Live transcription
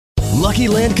Lucky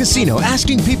Land Casino,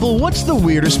 asking people, what's the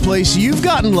weirdest place you've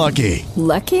gotten lucky?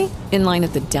 Lucky? In line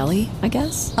at the deli, I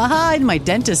guess? Aha, in my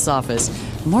dentist's office.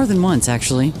 More than once,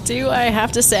 actually. Do I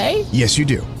have to say? Yes, you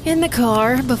do. In the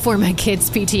car before my kids'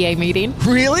 PTA meeting.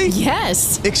 Really?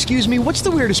 Yes. Excuse me, what's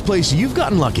the weirdest place you've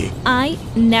gotten lucky? I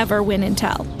never win and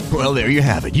tell. Well, there you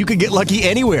have it. You can get lucky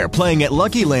anywhere, playing at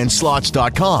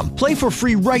LuckyLandSlots.com. Play for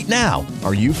free right now.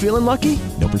 Are you feeling lucky?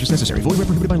 No purchase necessary. Void where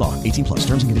prohibited by law. 18 plus.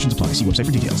 Terms and conditions apply. See website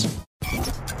for details. In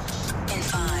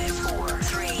 5, 4,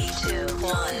 3, 2,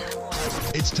 1.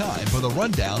 It's time for the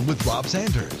Rundown with Rob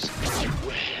Sanders.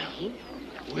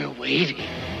 Well, we're waiting.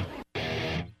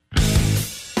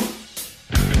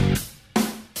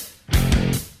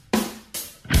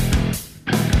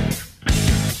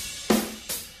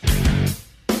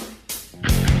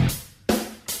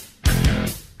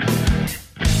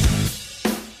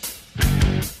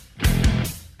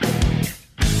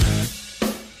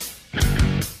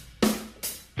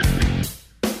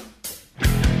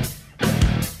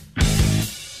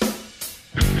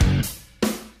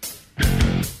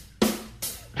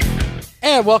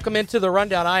 And welcome into the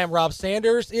Rundown. I am Rob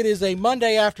Sanders. It is a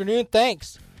Monday afternoon.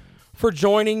 Thanks for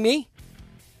joining me.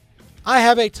 I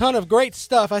have a ton of great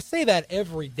stuff. I say that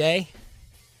every day,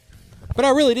 but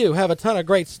I really do have a ton of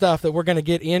great stuff that we're going to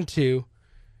get into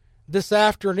this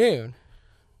afternoon.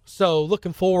 So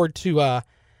looking forward to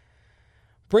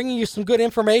bringing you some good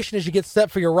information as you get set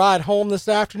for your ride home this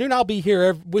afternoon. I'll be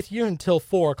here with you until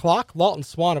 4 o'clock. Lawton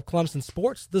Swan of Clemson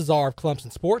Sports, the czar of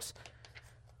Clemson Sports,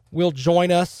 will join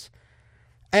us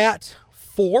at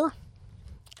 4,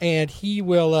 and he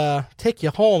will take you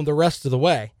home the rest of the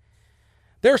way.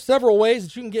 There are several ways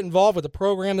that you can get involved with the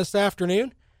program this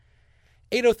afternoon.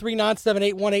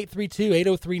 803-978-1832,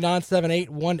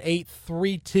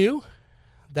 803-978-1832.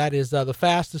 That is the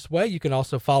fastest way. You can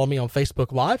also follow me on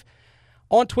Facebook Live.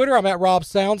 On Twitter, I'm at Rob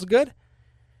Sounds Good.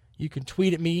 You can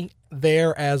tweet at me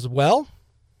there as well.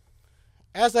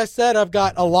 As I said, I've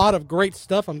got a lot of great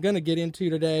stuff I'm going to get into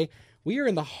today. We are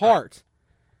in the heart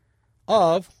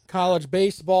of college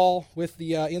baseball with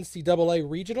the NCAA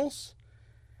regionals.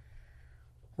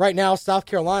 Right now, South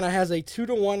Carolina has a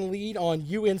 2-1 lead on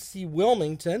UNC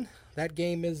Wilmington. That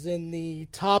game is in the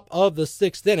top of the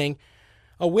 6th inning.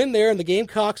 A win there, and the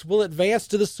Gamecocks will advance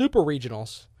to the Super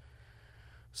Regionals.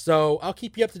 So I'll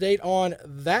keep you up to date on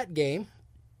that game.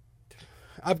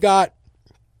 I've got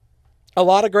a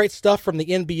lot of great stuff from the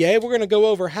NBA. We're going to go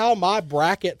over how my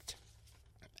bracket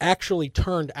actually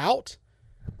turned out.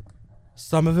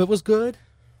 Some of it was good.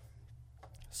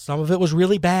 Some of it was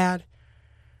really bad.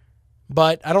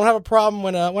 But I don't have a problem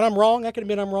when I'm wrong. I can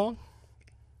admit I'm wrong.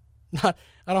 I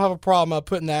don't have a problem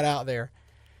putting that out there.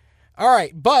 All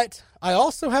right, but I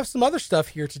also have some other stuff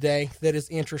here today that is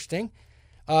interesting.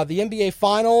 The NBA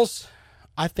Finals,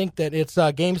 I think that it's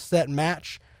a game, set,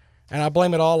 match, and I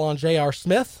blame it all on J.R.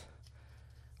 Smith.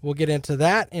 We'll get into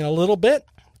that in a little bit.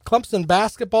 Clemson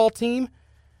basketball team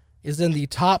is in the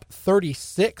top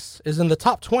 36, is in the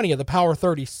top 20 of the Power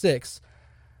 36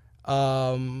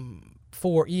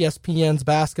 for ESPN's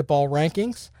basketball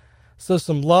rankings. So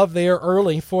some love there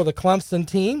early for the Clemson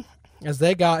team as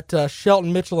they got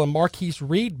Shelton Mitchell and Marquise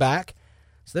Reed back.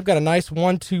 So they've got a nice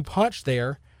 1-2 punch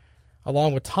there,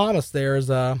 along with Thomas there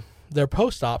as their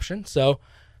post option. So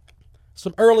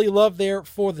some early love there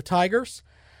for the Tigers.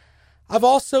 I've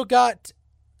also got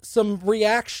some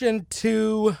reaction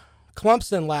to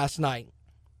Clemson last night.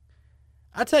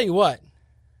 I tell you what,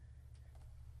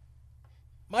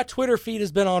 my Twitter feed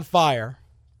has been on fire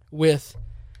with,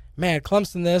 man,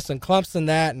 Clemson this and Clemson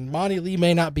that, and Monty Lee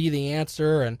may not be the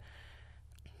answer, and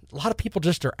a lot of people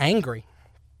just are angry.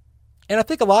 And I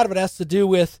think a lot of it has to do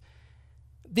with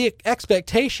the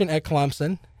expectation at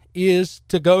Clemson is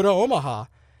to go to Omaha. I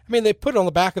mean, they put it on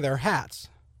the back of their hats.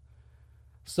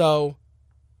 So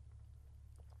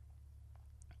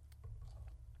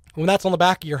when that's on the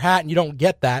back of your hat and you don't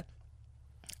get that,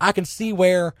 I can see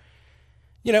where,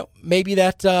 maybe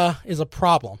that is a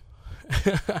problem.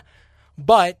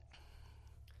 But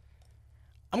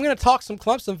I'm going to talk some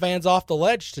Clemson fans off the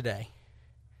ledge today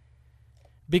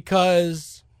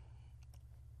because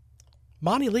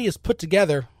Monty Lee has put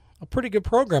together a pretty good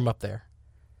program up there.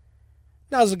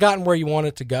 Now, has it gotten where you want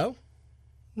it to go?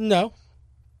 No.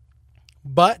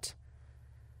 But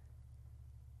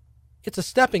it's a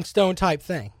stepping stone type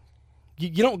thing.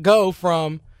 You don't go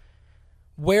from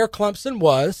where Clemson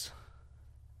was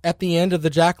at the end of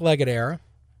the Jack Leggett era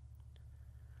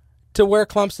to where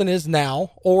Clemson is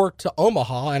now or to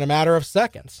Omaha in a matter of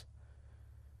seconds.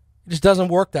 It just doesn't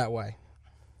work that way.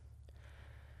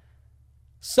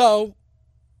 So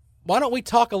why don't we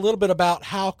talk a little bit about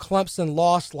how Clemson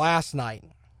lost last night?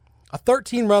 A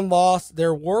 13-run loss,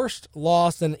 their worst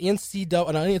loss in an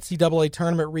NCAA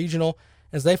tournament regional,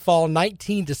 as they fall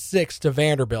 19-6 to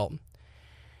Vanderbilt.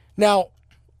 Now,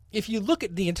 if you look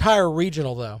at the entire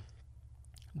regional, though,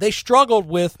 they struggled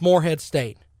with Morehead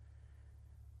State.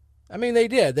 I mean, they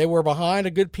did. They were behind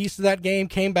a good piece of that game,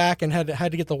 came back and had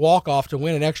to get the walk-off to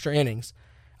win in extra innings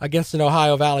against an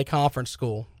Ohio Valley Conference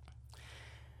school.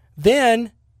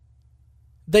 Then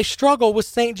they struggled with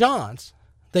St. John's.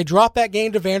 They dropped that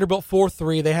game to Vanderbilt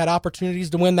 4-3. They had opportunities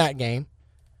to win that game.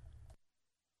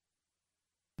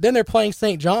 Then they're playing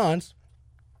St. John's,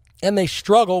 and they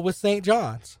struggle with St.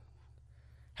 John's.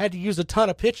 Had to use a ton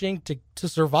of pitching to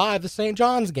survive the St.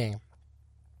 John's game.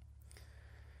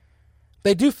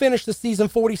 They do finish the season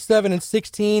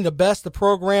 47-16, the best the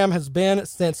program has been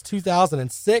since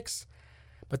 2006.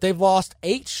 But they've lost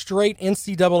 8 straight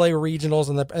NCAA regionals,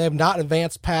 and they have not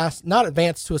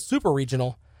advanced to a super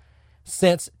regional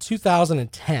since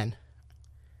 2010.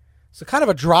 So kind of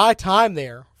a dry time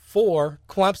there for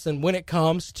Clemson when it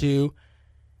comes to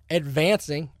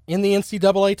advancing in the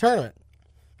NCAA tournament.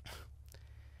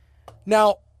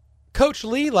 Now, Coach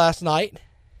Lee last night,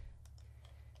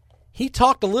 he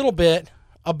talked a little bit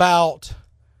about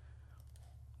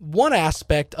one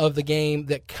aspect of the game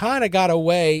that kind of got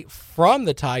away from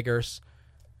the Tigers,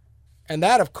 and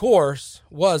that, of course,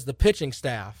 was the pitching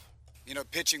staff. You know,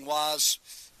 pitching-wise,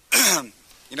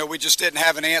 we just didn't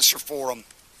have an answer for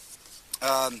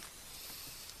them.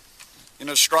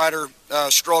 Strider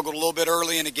struggled a little bit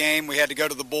early in the game. We had to go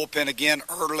to the bullpen again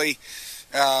early.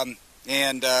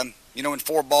 In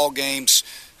 4 ball games,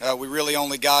 we really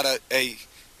only got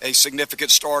a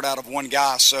significant start out of one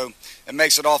guy. So it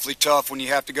makes it awfully tough when you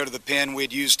have to go to the pen. We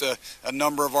had used a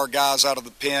number of our guys out of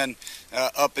the pen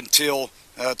up until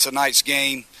tonight's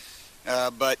game.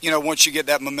 But once you get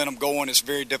that momentum going, it's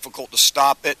very difficult to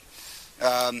stop it.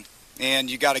 And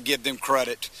you got to give them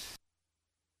credit.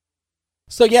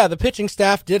 So, yeah, the pitching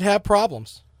staff did have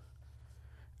problems.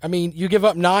 I mean, you give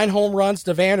up 9 home runs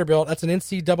to Vanderbilt. That's an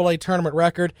NCAA tournament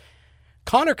record.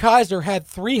 Connor Kaiser had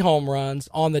 3 home runs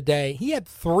on the day. He had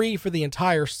 3 for the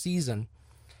entire season.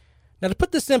 Now, to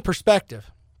put this in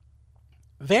perspective,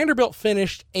 Vanderbilt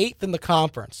finished 8th in the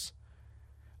conference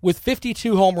with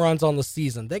 52 home runs on the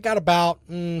season. They got about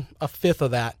a fifth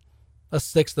of that, a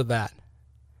sixth of that.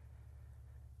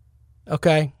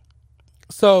 Okay?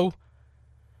 So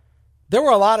there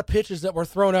were a lot of pitches that were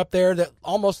thrown up there that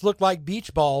almost looked like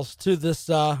beach balls to this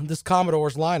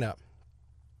Commodores lineup.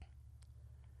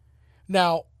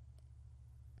 Now,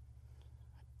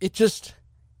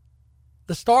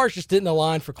 the stars just didn't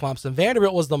align for Clemson.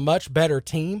 Vanderbilt was the much better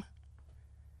team,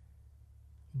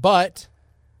 but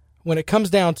when it comes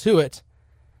down to it,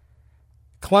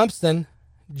 Clemson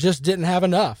just didn't have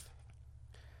enough.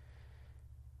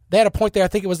 They had a point there, I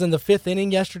think it was in the 5th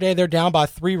inning yesterday. They're down by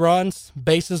 3 runs.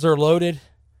 Bases are loaded.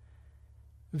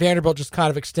 Vanderbilt just kind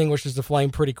of extinguishes the flame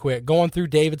pretty quick, going through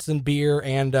Davidson, Beer,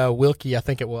 and Wilkie, I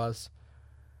think it was,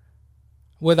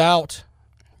 without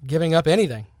giving up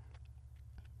anything.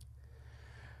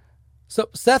 So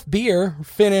Seth Beer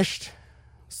finished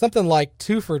something like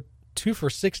 2 for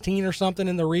 16 or something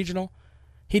in the regional.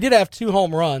 He did have 2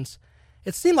 home runs.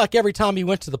 It seemed like every time he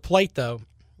went to the plate, though,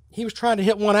 he was trying to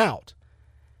hit one out.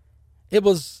 It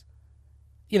was,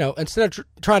 instead of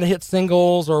trying to hit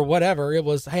singles or whatever, it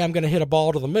was, hey, I'm going to hit a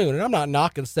ball to the moon. And I'm not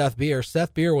knocking Seth Beer.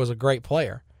 Seth Beer was a great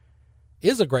player.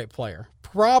 Is a great player.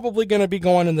 Probably going to be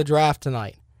going in the draft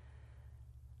tonight.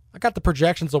 I got the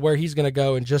projections of where he's going to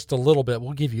go in just a little bit.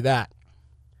 We'll give you that.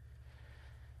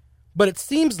 But it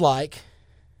seems like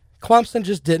Clemson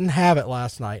just didn't have it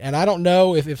last night. And I don't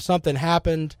know if something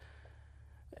happened,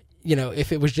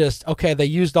 if it was just, okay, they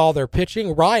used all their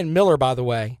pitching. Ryan Miller, by the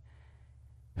way,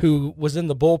 who was in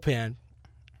the bullpen,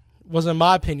 was, in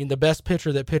my opinion, the best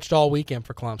pitcher that pitched all weekend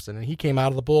for Clemson. And he came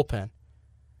out of the bullpen.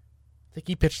 I think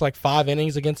he pitched like 5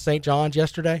 innings against St. John's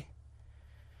yesterday.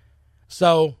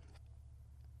 So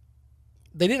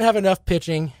they didn't have enough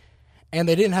pitching, and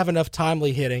they didn't have enough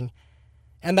timely hitting.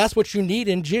 And that's what you need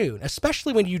in June,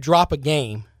 especially when you drop a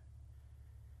game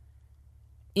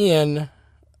in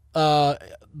the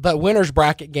winner's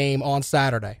bracket game on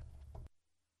Saturday.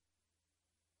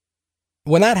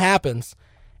 When that happens,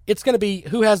 it's going to be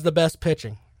who has the best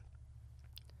pitching.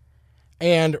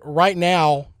 And right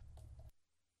now,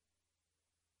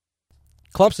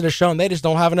 Clemson has shown they just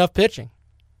don't have enough pitching.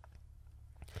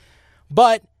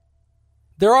 But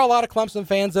there are a lot of Clemson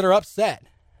fans that are upset.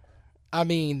 I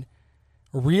mean,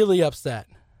 really upset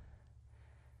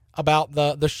about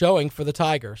the showing for the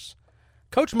Tigers.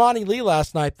 Coach Monty Lee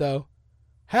last night, though,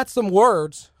 had some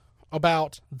words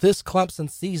about this Clemson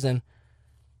season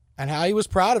and how he was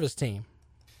proud of his team.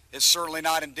 It's certainly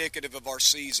not indicative of our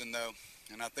season, though,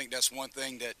 and I think that's one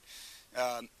thing that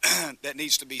that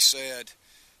needs to be said.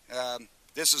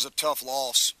 This is a tough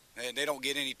loss, and they don't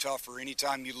get any tougher.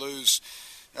 Anytime you lose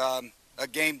a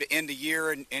game to end the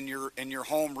year in your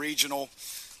home regional,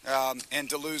 and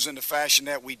to lose in the fashion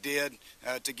that we did,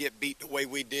 to get beat the way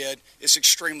we did, it's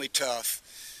extremely tough.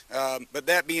 But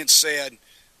that being said,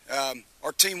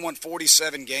 our team won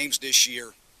 47 games this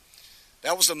year.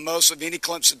 That was the most of any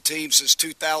Clemson team since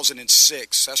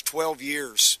 2006. That's 12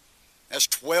 years. That's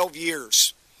 12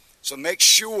 years. So make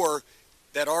sure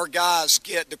that our guys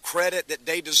get the credit that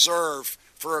they deserve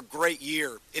for a great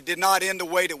year. It did not end the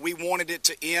way that we wanted it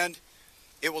to end.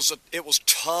 It was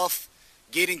tough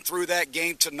getting through that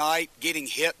game tonight, getting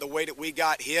hit the way that we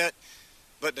got hit.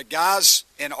 But the guys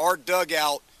in our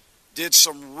dugout did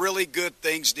some really good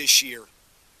things this year.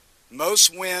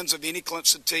 Most wins of any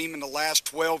Clemson team in the last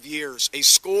 12 years. A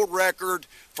school record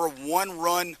for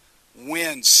one-run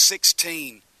wins,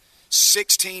 16.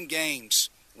 16 games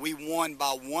we won by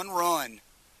one run.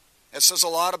 That says a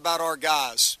lot about our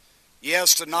guys.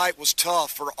 Yes, tonight was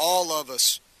tough for all of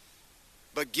us,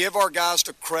 but give our guys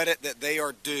the credit that they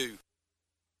are due.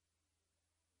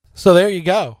 So there you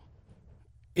go.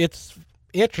 It's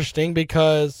interesting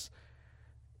because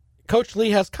Coach Lee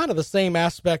has kind of the same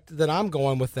aspect that I'm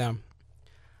going with them.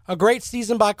 A great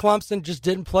season by Clemson, just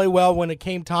didn't play well when it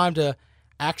came time to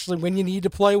actually when you need to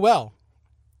play well.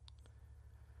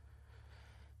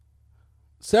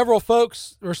 Several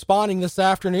folks responding this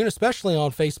afternoon, especially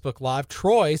on Facebook Live.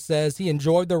 Troy says he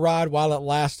enjoyed the ride while it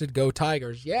lasted. Go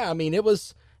Tigers. Yeah, I mean, it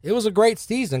was a great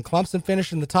season. Clemson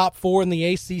finished in the top 4 in the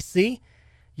ACC.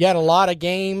 You had a lot of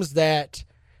games that,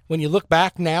 when you look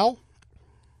back now,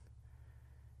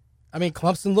 I mean,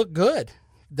 Clemson looked good.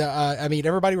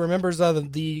 Everybody remembers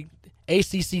the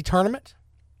ACC tournament,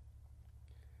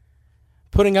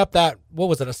 putting up that, what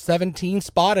was it, a 17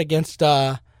 spot against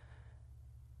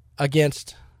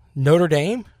Notre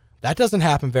Dame. That doesn't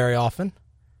happen very often.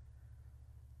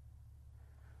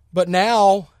 But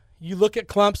now you look at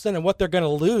Clemson and what they're going to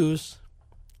lose.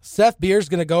 Seth Beer's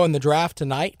going to go in the draft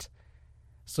tonight.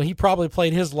 So he probably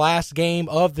played his last game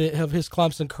of his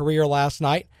Clemson career last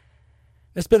night.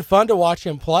 It's been fun to watch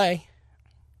him play.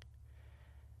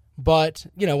 But,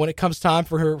 when it comes time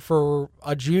for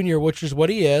a junior, which is what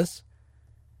he is,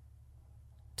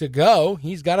 to go,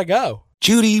 he's got to go.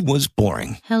 Judy was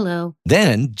boring. Hello.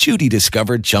 Then Judy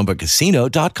discovered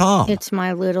ChumbaCasino.com. It's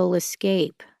my little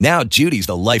escape. Now Judy's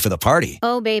the life of the party.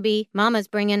 Oh, baby, mama's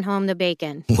bringing home the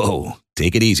bacon. Whoa,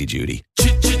 take it easy, Judy.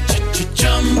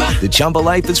 The Chumba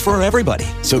life is for everybody.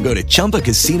 So go to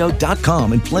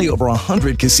ChumbaCasino.com and play over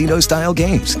 100 casino-style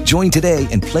games. Join today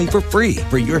and play for free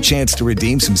for your chance to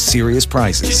redeem some serious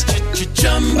prizes.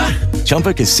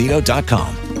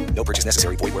 ChumbaCasino.com. No purchase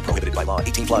necessary. Void where prohibited by law.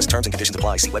 18 plus terms and conditions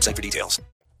apply. See website for details.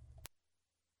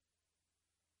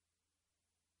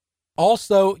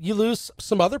 Also, you lose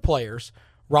some other players.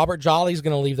 Robert Jolly's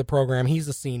going to leave the program. He's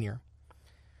a senior.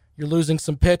 You're losing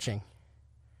some pitching.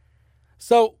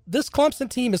 So this Clemson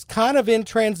team is kind of in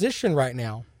transition right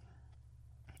now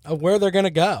of where they're going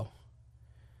to go.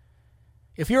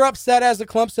 If you're upset as a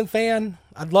Clemson fan,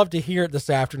 I'd love to hear it this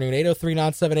afternoon.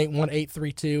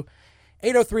 803-978-1832.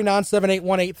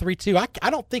 803-978-1832. I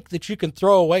don't think that you can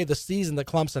throw away the season that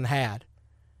Clemson had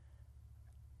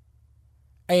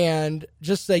and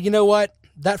just say, you know what,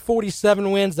 that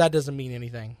 47 wins, that doesn't mean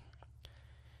anything.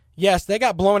 Yes, they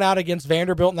got blown out against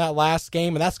Vanderbilt in that last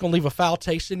game, and that's going to leave a foul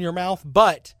taste in your mouth.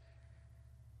 But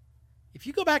if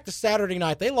you go back to Saturday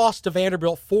night, they lost to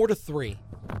Vanderbilt 4-3.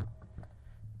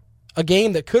 A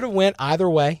game that could have went either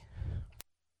way.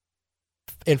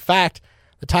 In fact,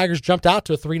 the Tigers jumped out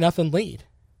to a 3-0 lead.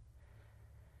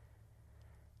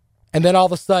 And then all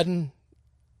of a sudden,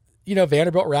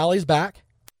 Vanderbilt rallies back.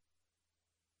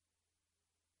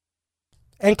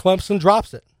 And Clemson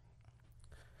drops it.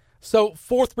 So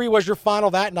 4-3 was your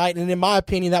final that night, and in my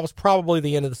opinion, that was probably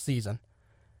the end of the season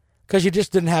because you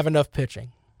just didn't have enough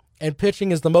pitching. And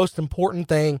pitching is the most important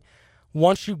thing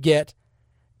once you get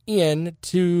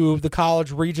into the college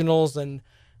regionals and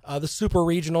the super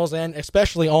regionals, and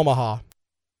especially Omaha.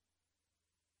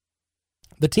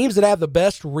 The teams that have the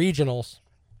best regionals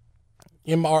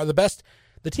are the best.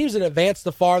 The teams that advance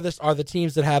the farthest are the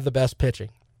teams that have the best pitching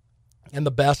and the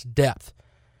best depth.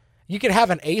 You can have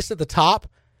an ace at the top,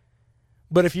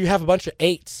 but if you have a bunch of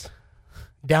eights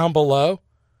down below,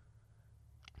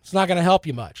 it's not going to help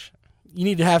you much. You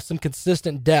need to have some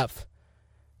consistent depth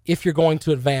if you're going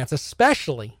to advance,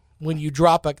 especially when you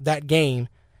drop that game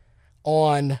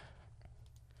on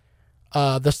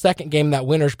the second game in that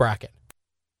winner's bracket.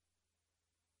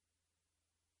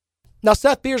 Now,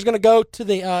 Seth Beer's going to go to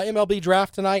the MLB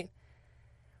draft tonight.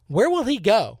 Where will he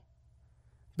go?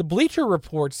 The Bleacher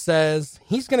Report says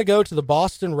he's going to go to the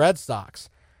Boston Red Sox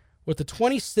with the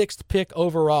 26th pick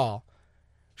overall.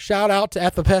 Shout out to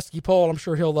At the Pesky Poll. I'm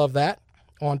sure he'll love that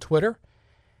on Twitter.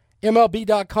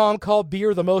 MLB.com called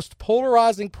Beer the most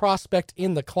polarizing prospect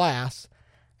in the class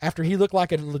after he looked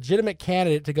like a legitimate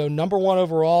candidate to go number 1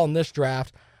 overall in this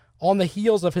draft on the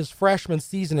heels of his freshman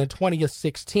season in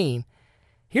 2016.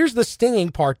 Here's the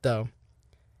stinging part, though.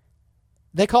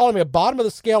 They call him a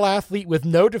bottom-of-the-scale athlete with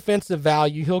no defensive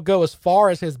value. He'll go as far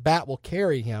as his bat will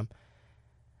carry him.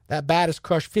 That bat has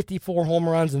crushed 54 home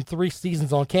runs in 3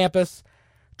 seasons on campus,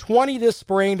 20 this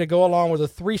spring to go along with a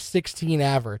 .316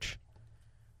 average.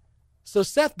 So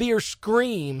Seth Beer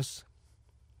screams,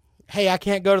 hey, I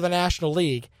can't go to the National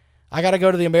League. I got to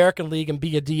go to the American League and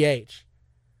be a DH.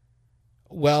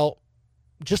 Well,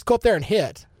 just go up there and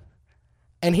hit.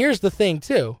 And here's the thing,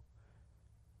 too.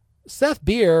 Seth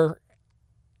Beer,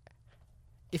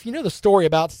 if you know the story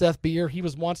about Seth Beer, he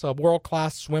was once a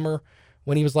world-class swimmer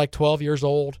when he was like 12 years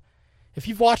old. If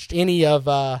you've watched any of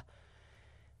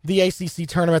the ACC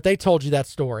tournament, they told you that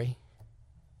story.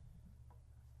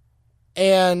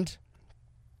 And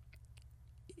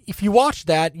if you watch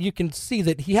that, you can see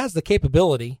that he has the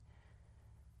capability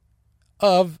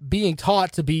of being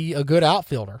taught to be a good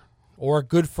outfielder or a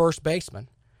good first baseman.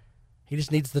 He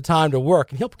just needs the time to work,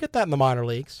 and he'll get that in the minor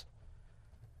leagues.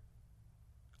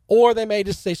 Or they may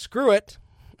just say, screw it,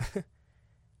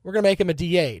 we're going to make him a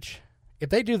DH. If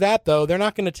they do that, though, they're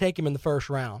not going to take him in the first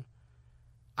round.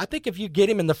 I think if you get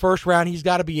him in the first round, he's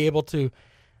got to be able to,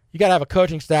 you got to have a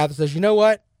coaching staff that says, you know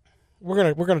what, we're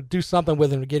going to do something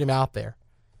with him to get him out there.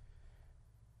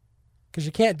 Because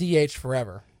you can't DH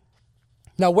forever.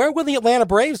 Now, where will the Atlanta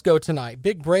Braves go tonight?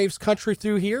 Big Braves country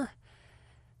through here.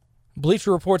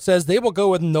 Bleacher Report says they will go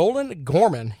with Nolan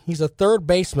Gorman. He's a third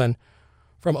baseman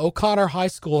from O'Connor High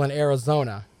School in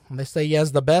Arizona. And they say he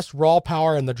has the best raw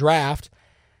power in the draft,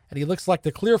 and he looks like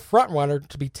the clear frontrunner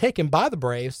to be taken by the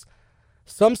Braves.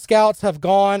 Some scouts have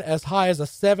gone as high as a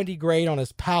 70 grade on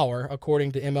his power,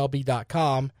 according to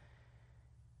MLB.com.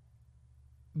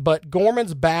 But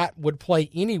Gorman's bat would play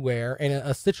anywhere in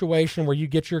a situation where you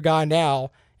get your guy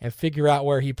now and figure out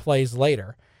where he plays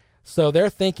later. So they're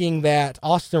thinking that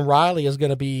Austin Riley is going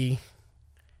to be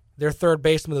their third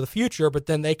baseman of the future, but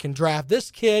then they can draft this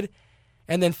kid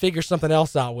and then figure something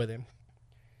else out with him.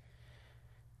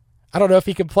 I don't know if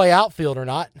he can play outfield or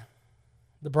not.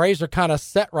 The Braves are kind of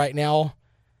set right now.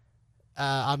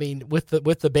 With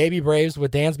the baby Braves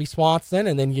with Dansby Swanson,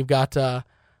 and then you've got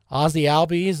Ozzie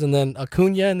Albies and then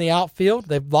Acuna in the outfield.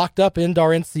 They've locked up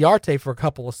Indar Inciarte for a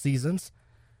couple of seasons.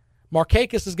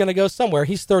 Markakis is going to go somewhere.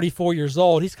 He's 34 years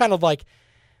old. He's kind of like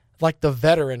the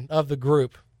veteran of the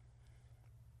group.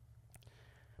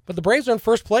 But the Braves are in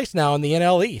first place now in the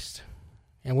NL East.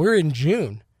 And we're in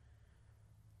June.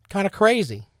 Kind of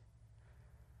crazy.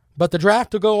 But the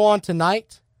draft will go on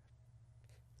tonight.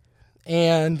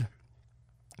 And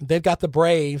they've got the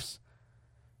Braves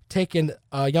taking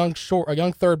a young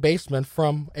third baseman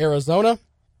from Arizona.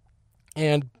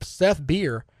 And Seth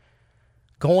Beer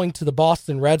going to the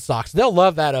Boston Red Sox. They'll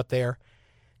love that up there.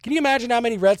 Can you imagine how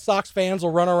many Red Sox fans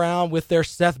will run around with their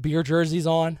Seth Beer jerseys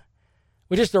on?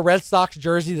 With just a Red Sox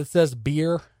jersey that says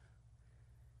beer?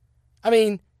 I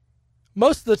mean,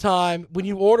 most of the time when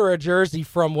you order a jersey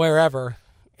from wherever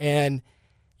and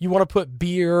you want to put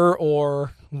beer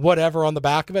or whatever on the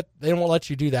back of it, they won't let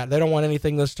you do that. They don't want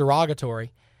anything that's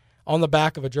derogatory on the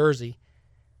back of a jersey.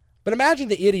 But imagine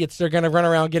the idiots that are going to run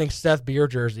around getting Seth Beer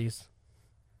jerseys.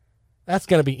 That's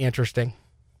going to be interesting.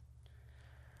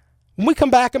 When we come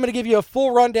back, I'm going to give you a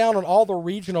full rundown on all the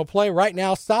regional play. Right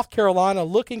now, South Carolina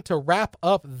looking to wrap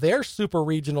up their super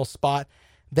regional spot.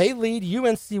 They lead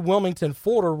UNC Wilmington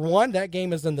 4-1. That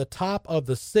game is in the top of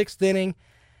the 6th inning.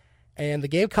 And the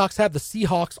Gamecocks have the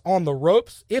Seahawks on the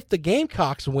ropes. If the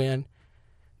Gamecocks win,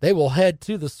 they will head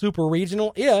to the super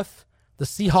regional. If the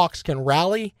Seahawks can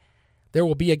rally, there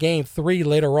will be a game 3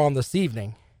 later on this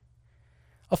evening.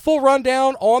 A full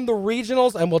rundown on the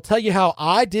regionals, and we'll tell you how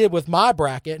I did with my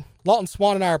bracket. Lawton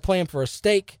Swan and I are playing for a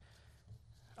stake.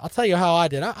 I'll tell you how I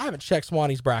did. I haven't checked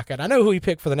Swanee's bracket. I know who he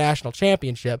picked for the national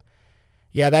championship.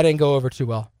 Yeah, that didn't go over too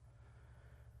well.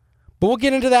 But we'll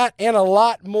get into that and a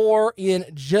lot more in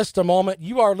just a moment.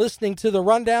 You are listening to The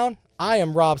Rundown. I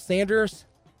am Rob Sanders.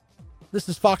 This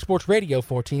is Fox Sports Radio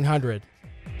 1400.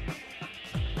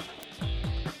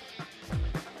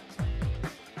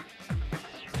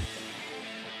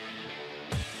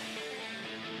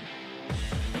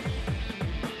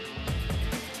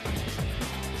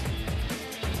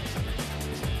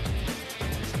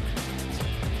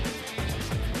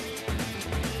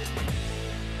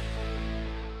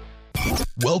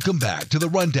 Welcome back to The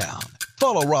Rundown.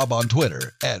 Follow Rob on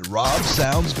Twitter at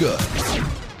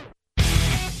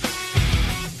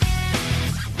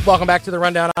RobSoundsGood. Welcome back to The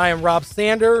Rundown. I am Rob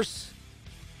Sanders.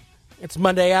 It's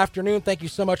Monday afternoon. Thank you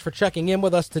so much for checking in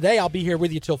with us today. I'll be here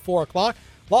with you till 4 o'clock.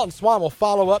 Lawton Swan will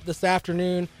follow up this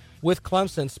afternoon with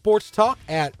Clemson Sports Talk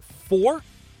at 4.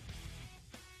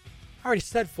 I already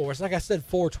said 4. It's like I said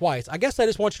 4 twice. I guess I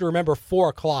just want you to remember 4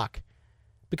 o'clock,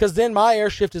 because then my air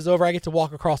shift is over. I get to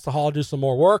walk across the hall and do some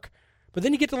more work. But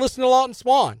then you get to listen to Lawton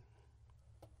Swan.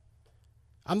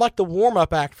 I'm like the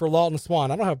warm-up act for Lawton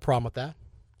Swan. I don't have a problem with that.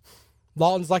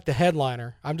 Lawton's like the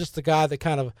headliner. I'm just the guy that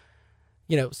kind of,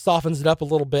 softens it up a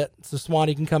little bit so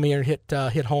Swanee can come here and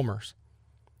hit homers.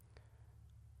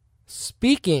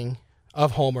 Speaking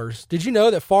of homers, did you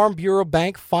know that Farm Bureau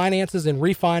Bank finances and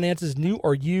refinances new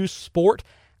or used sport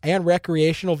and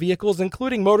recreational vehicles,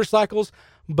 including motorcycles,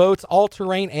 boats,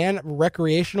 all-terrain, and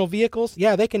recreational vehicles?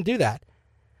 Yeah, they can do that.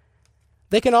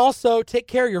 They can also take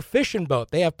care of your fishing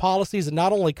boat. They have policies that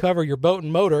not only cover your boat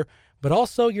and motor, but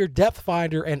also your depth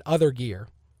finder and other gear.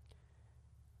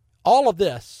 All of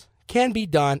this can be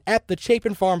done at the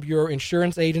Chapin Farm Bureau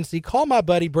Insurance Agency. Call my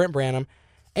buddy Brent Branham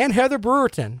and Heather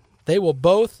Brewerton. They will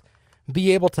both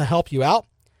be able to help you out.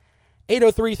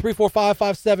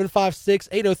 803-345-5756,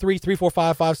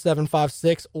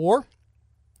 803-345-5756, or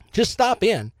just stop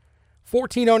in.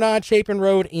 1409 Chapin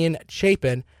Road in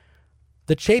Chapin,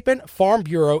 the Chapin Farm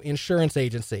Bureau Insurance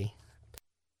Agency.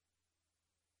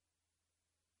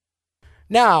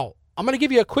 Now, I'm going to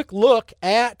give you a quick look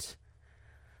at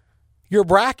your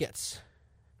brackets.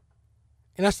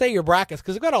 And I say your brackets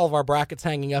because we've got all of our brackets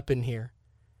hanging up in here.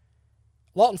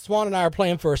 Lawton Swan and I are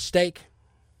playing for a stake.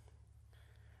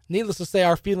 Needless to say,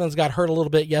 our feelings got hurt a little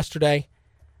bit yesterday.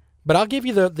 But I'll give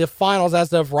you the finals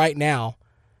as of right now.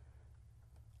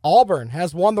 Auburn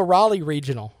has won the Raleigh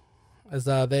Regional, as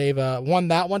they've won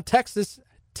that one. Texas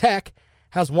Tech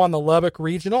has won the Lubbock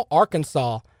Regional.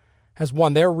 Arkansas has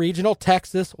won their regional.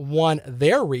 Texas won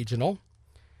their regional.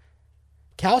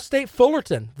 Cal State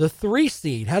Fullerton, the 3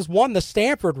 seed, has won the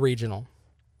Stanford Regional.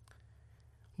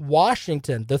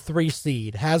 Washington, the 3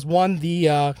 seed, has won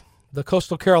the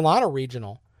Coastal Carolina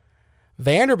Regional.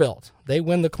 Vanderbilt, they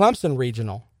win the Clemson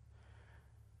Regional.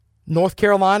 North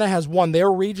Carolina has won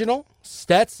their regional.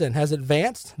 Stetson has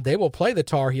advanced. They will play the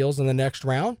Tar Heels in the next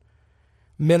round.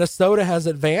 Minnesota has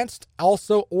advanced.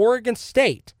 Also, Oregon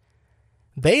State,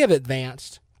 they have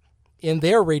advanced in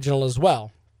their regional as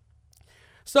well.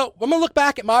 So I'm going to look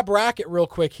back at my bracket real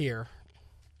quick here.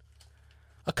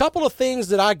 A couple of things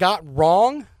that I got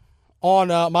wrong on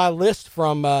my list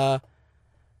from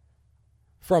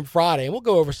Friday. And we'll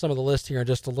go over some of the list here in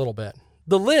just a little bit.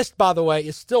 The list, by the way,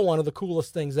 is still one of the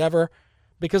coolest things ever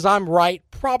because I'm right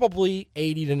probably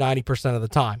 80 to 90% of the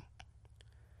time.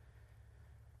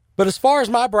 But as far as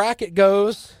my bracket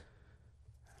goes,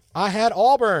 I had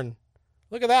Auburn.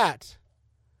 Look at that.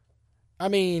 I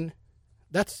mean,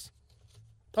 that's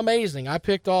amazing. I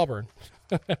picked Auburn.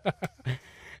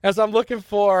 As I'm looking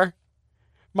for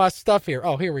my stuff here.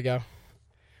 Oh, here we go.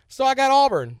 So I got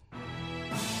Auburn.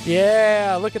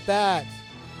 Yeah, look at that.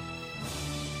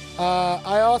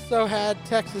 I also had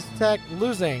Texas Tech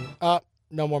losing.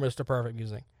 No more Mr. Perfect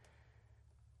music.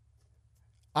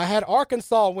 I had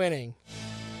Arkansas winning.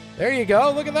 There you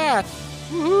go. Look at that.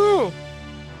 Woohoo!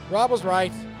 Rob was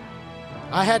right.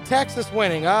 I had Texas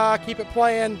winning. Keep it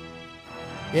playing.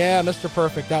 Yeah, Mr.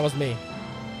 Perfect. That was me.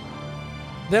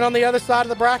 Then on the other side of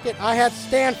the bracket, I had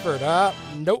Stanford.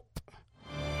 Nope.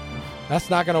 That's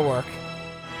not going to work.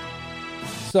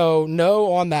 So,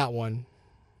 no on that one.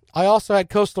 I also had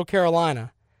Coastal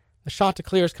Carolina. The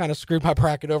Chanticleers kind of screwed my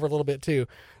bracket over a little bit too.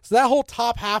 So that whole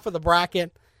top half of the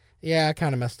bracket, yeah, I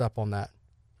kind of messed up on that.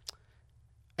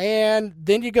 And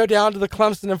then you go down to the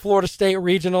Clemson and Florida State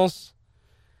regionals.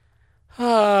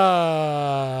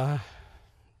 Yeah.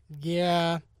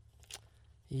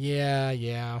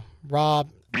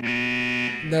 Rob,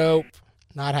 nope,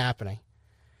 not happening.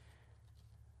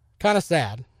 Kind of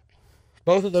sad.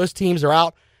 Both of those teams are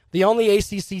out. The only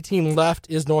ACC team left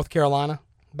is North Carolina,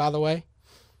 by the way.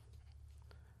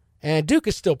 And Duke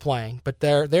is still playing, but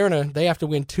they have to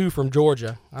win 2 from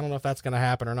Georgia. I don't know if that's going to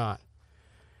happen or not.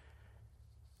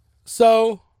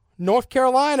 So, North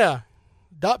Carolina.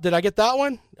 Did I get that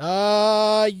one?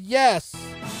 Yes.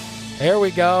 There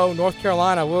we go. North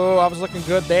Carolina. Whoa, I was looking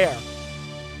good there.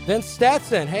 Then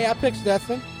Stetson. Hey, I picked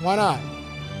Stetson. Why not?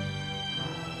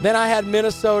 Then I had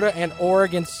Minnesota and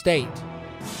Oregon State.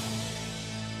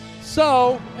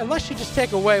 So, unless you just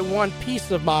take away one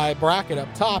piece of my bracket up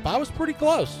top, I was pretty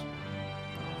close.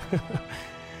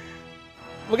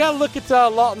 We got to look at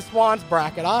Lawton Swan's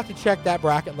bracket. I'll have to check that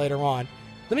bracket later on.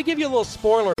 Let me give you a little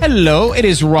spoiler. Hello, it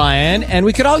is Ryan, and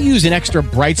we could all use an extra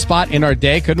bright spot in our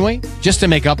day, couldn't we? Just to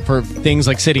make up for things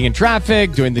like sitting in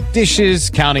traffic, doing the dishes,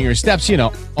 counting your steps, you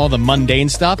know, all the mundane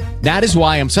stuff. That is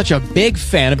why I'm such a big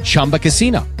fan of Chumba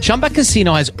Casino. Chumba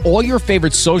Casino has all your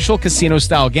favorite social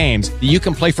casino-style games that you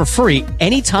can play for free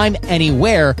anytime,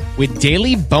 anywhere with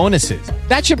daily bonuses.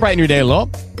 That should brighten your day a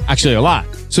little. Actually, a lot.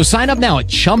 So sign up now at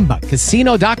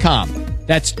ChumbaCasino.com.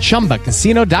 That's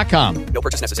ChumbaCasino.com. No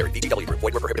purchase necessary. VGW Group.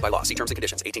 Void where prohibited by law. See terms and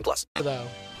conditions. 18+. Though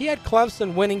he had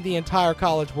Clemson winning the entire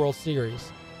College World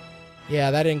Series.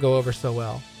 Yeah, that didn't go over so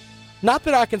well. Not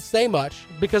that I can say much,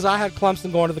 because I had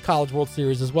Clemson going to the College World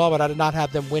Series as well, but I did not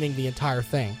have them winning the entire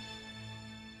thing.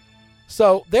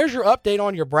 So there's your update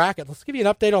on your bracket. Let's give you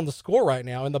an update on the score right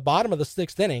now. In the bottom of the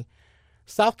 6th inning,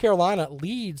 South Carolina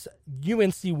leads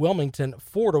UNC Wilmington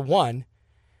 4-1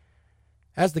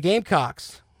 as the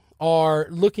Gamecocks are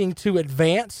looking to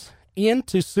advance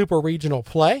into Super Regional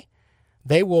play.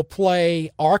 They will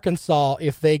play Arkansas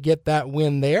if they get that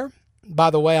win there. By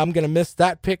the way, I'm going to miss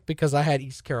that pick because I had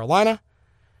East Carolina.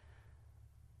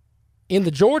 In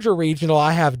the Georgia Regional,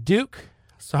 I have Duke,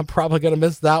 so I'm probably going to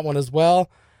miss that one as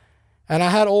well. And I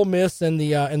had Ole Miss in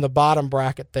the bottom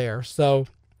bracket there. So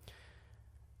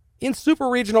in Super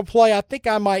Regional play, I think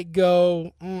I might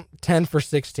go 10 for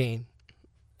 16.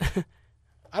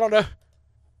 I don't know.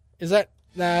 Is that...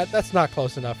 Nah, that's not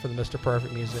close enough for the Mr.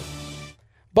 Perfect music.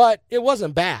 But it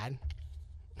wasn't bad.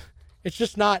 It's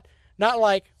just not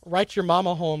like Write Your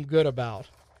Mama Home good about.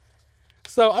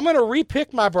 So I'm going to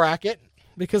repick my bracket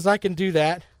because I can do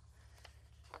that.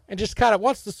 And just kind of,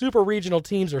 once the Super Regional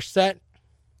teams are set,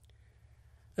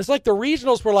 it's like the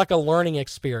regionals were like a learning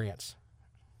experience.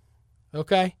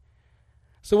 Okay?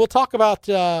 So we'll talk about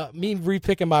me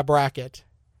repicking my bracket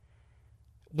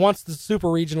once the Super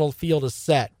Regional field is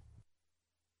set.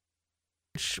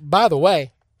 Which, by the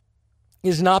way,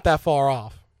 is not that far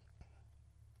off.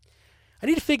 I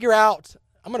need to figure out,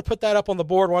 I'm going to put that up on the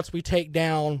board once we take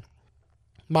down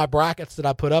my brackets that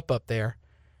I put up there.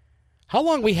 How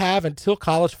long we have until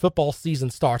college football season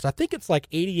starts. I think it's like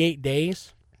 88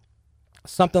 days,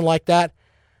 something like that,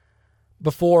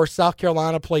 before South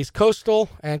Carolina plays Coastal,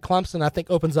 and Clemson, I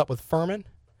think, opens up with Furman.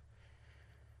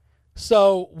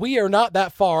 So we are not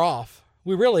that far off.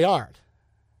 We really aren't.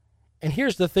 And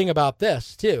here's the thing about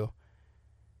this, too.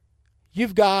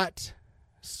 You've got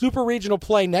Super Regional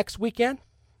play next weekend.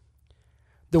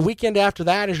 The weekend after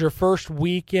that is your first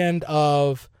weekend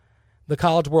of the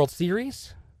College World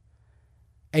Series.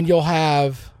 And you'll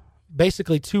have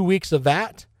basically 2 weeks of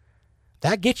that.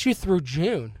 That gets you through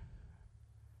June.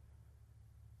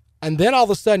 And then all of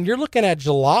a sudden, you're looking at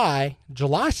July.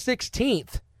 July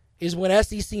 16th is when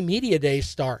SEC Media Days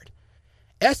start.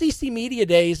 SEC Media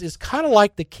Days is kind of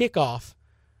like the kickoff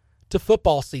to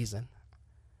football season.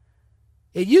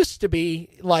 It used to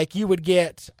be like you would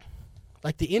get,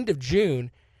 like the end of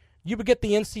June, you would get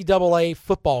the NCAA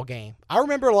football game. I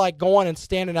remember like going and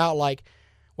standing out, like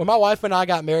when my wife and I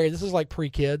got married, this is like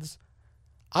pre-kids,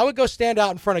 I would go stand out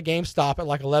in front of GameStop at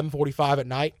like 11:45 at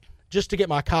night just to get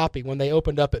my copy when they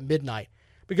opened up at midnight,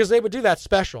 because they would do that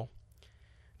special.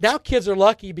 Now kids are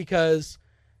lucky because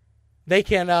they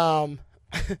can,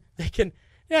 they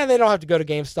don't have to go to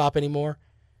GameStop anymore.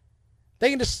 They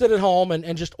can just sit at home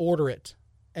and just order it,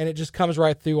 and it just comes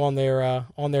right through on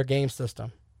their game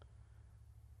system.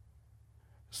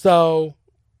 So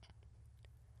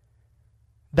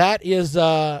that is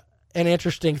an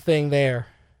interesting thing there.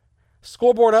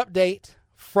 Scoreboard update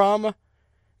from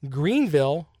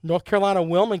Greenville, North Carolina,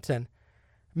 Wilmington,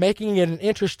 making it an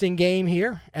interesting game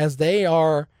here as they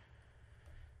are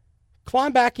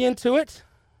climb back into it.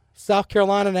 South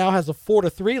Carolina now has a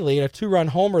 4-3 lead, a 2-run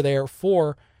homer there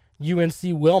for UNC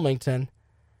Wilmington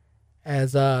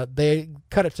as they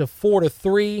cut it to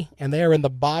 4-3, and they are in the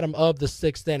bottom of the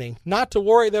 6th inning. Not to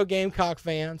worry, though, Gamecock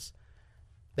fans.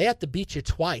 They have to beat you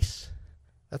twice.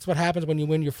 That's what happens when you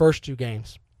win your first 2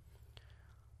 games.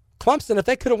 Clemson, if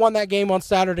they could have won that game on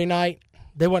Saturday night,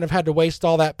 they wouldn't have had to waste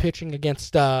all that pitching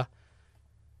against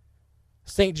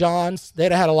St. John's.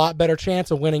 They'd have had a lot better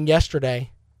chance of winning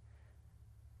yesterday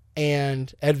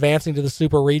and advancing to the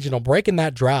Super Regional, breaking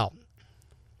that drought.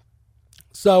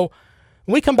 So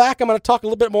when we come back, I'm going to talk a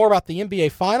little bit more about the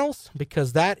NBA Finals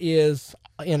because that is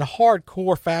in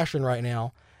hardcore fashion right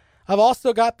now. I've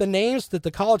also got the names that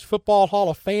the College Football Hall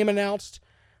of Fame announced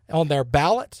on their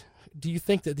ballot. Do you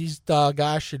think that these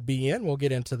guys should be in? We'll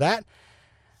get into that.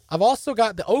 I've also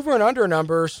got the over and under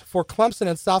numbers for Clemson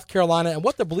and South Carolina and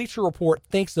what the Bleacher Report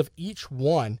thinks of each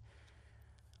one.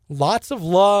 Lots of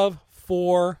love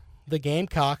for the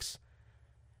Gamecocks,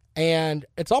 and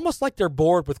it's almost like they're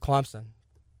bored with Clemson.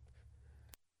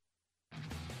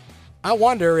 I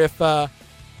wonder if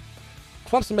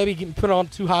Clemson maybe getting put on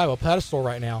too high of a pedestal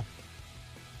right now.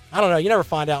 I don't know. You never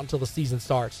find out until the season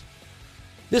starts.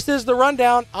 This is The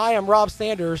Rundown. I am Rob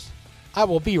Sanders. I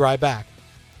will be right back.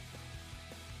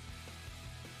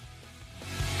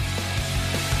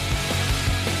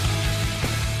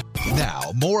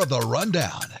 Now, more of The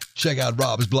Rundown. Check out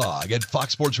Rob's blog at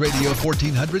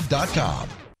foxsportsradio1400.com.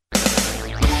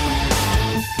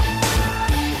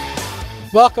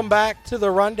 Welcome back to The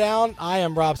Rundown. I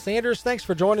am Rob Sanders. Thanks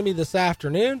for joining me this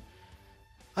afternoon.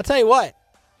 I'll tell you what.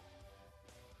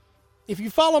 If you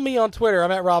follow me on Twitter,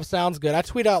 I'm at Rob Sounds Good. I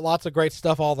tweet out lots of great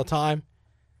stuff all the time.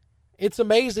 It's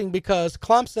amazing because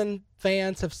Clemson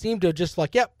fans have seemed to just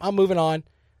like, yep, I'm moving on.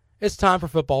 It's time for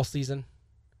football season.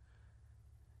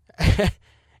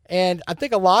 And I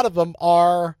think a lot of them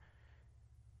are,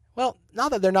 well,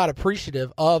 not that they're not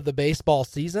appreciative of the baseball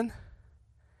season,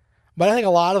 but I think a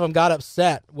lot of them got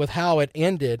upset with how it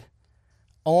ended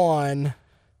on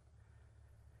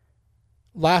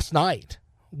last night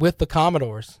with the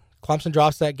Commodores. Clemson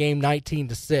drops that game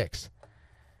 19-6.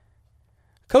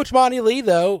 Coach Monty Lee,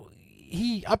 though,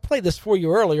 I played this for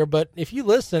you earlier, but if you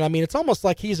listen, I mean, it's almost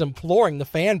like he's imploring the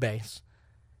fan base,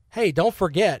 hey, don't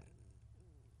forget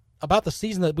about the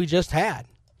season that we just had.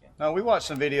 No, we watched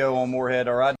some video on Moorhead,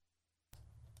 all right?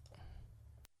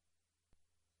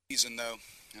 Season, though,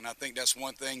 and I think that's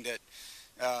one thing that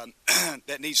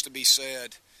that needs to be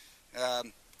said.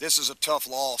 This is a tough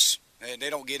loss, and they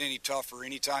don't get any tougher.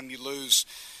 Anytime you lose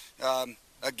a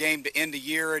game to end the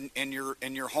year in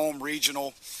your home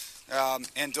regional,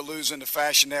 and to lose in the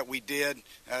fashion that we did,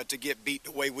 to get beat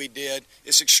the way we did,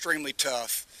 it's extremely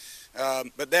tough.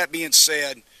 But that being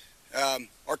said,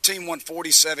 our team won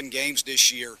 47 games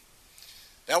this year.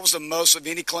 That was the most of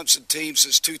any Clemson team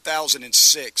since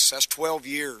 2006. That's 12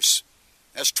 years.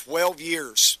 That's 12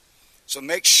 years. So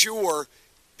make sure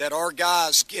that our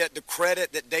guys get the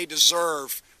credit that they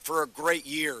deserve for a great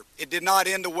year. It did not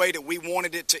end the way that we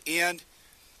wanted it to end.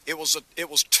 It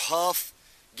was tough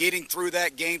getting through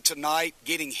that game tonight,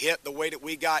 getting hit the way that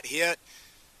we got hit.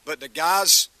 But the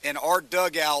guys in our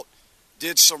dugout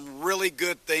did some really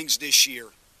good things this year.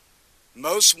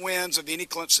 Most wins of any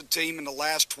Clemson team in the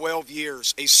last 12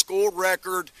 years. A school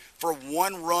record for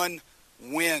one-run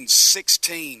wins,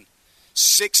 16.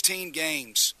 16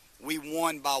 games we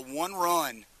won by one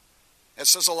run. That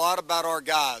says a lot about our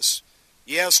guys.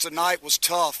 Yes, tonight was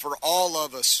tough for all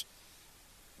of us,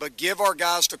 but give our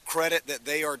guys the credit that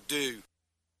they are due.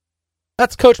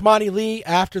 That's Coach Monty Lee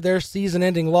after their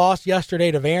season-ending loss yesterday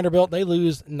to Vanderbilt. They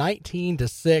lose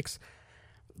 19-6.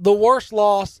 The worst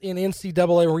loss in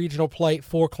NCAA regional play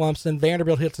for Clemson.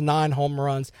 Vanderbilt hits 9 home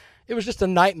runs. It was just a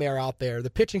nightmare out there.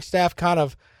 The pitching staff kind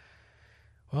of,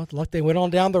 well, like they went on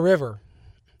down the river.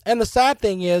 And the sad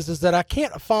thing is that I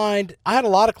had a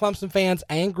lot of Clemson fans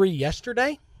angry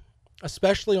yesterday,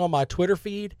 especially on my Twitter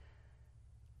feed.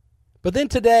 But then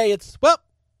today it's, well,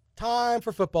 time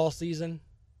for football season.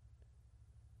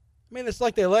 I mean, it's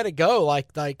like they let it go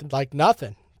like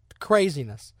nothing.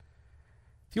 Craziness.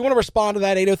 If you want to respond to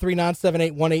that,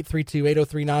 803-978-1832,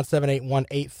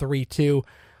 803-978-1832.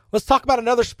 Let's talk about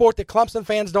another sport that Clemson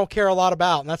fans don't care a lot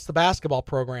about, and that's the basketball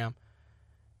program.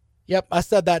 Yep, I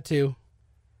said that too.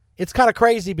 It's kind of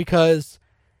crazy because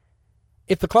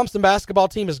if the Clemson basketball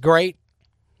team is great,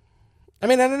 I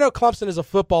mean, I know Clemson is a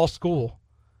football school.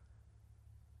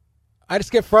 I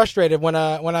just get frustrated when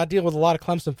I deal with a lot of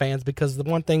Clemson fans because the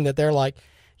one thing that they're like,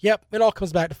 yep, it all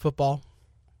comes back to football.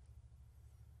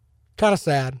 Kind of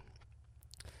sad.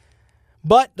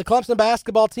 But the Clemson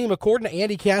basketball team, according to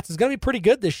Andy Katz, is going to be pretty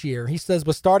good this year. He says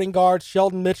with starting guards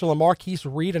Sheldon Mitchell and Marquise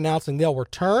Reed announcing they'll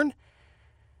return.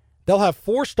 They'll have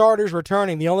 4 starters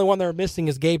returning. The only one they're missing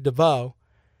is Gabe DeVoe.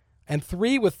 And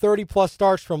 3 with 30-plus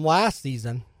starts from last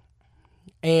season.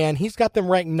 And he's got them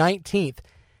ranked 19th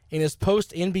in his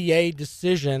post-NBA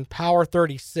decision, Power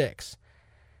 36.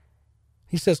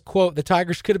 He says, quote, the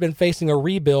Tigers could have been facing a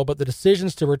rebuild, but the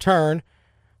decisions to return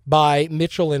by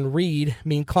Mitchell and Reed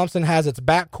mean Clemson has its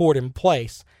backcourt in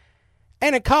place.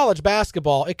 And in college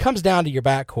basketball, it comes down to your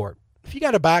backcourt. If you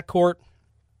got a backcourt,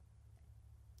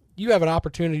 you have an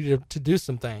opportunity to do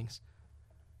some things.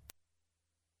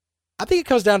 I think it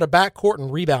comes down to backcourt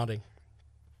and rebounding.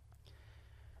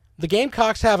 The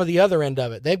Gamecocks have the other end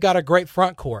of it. They've got a great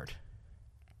front court.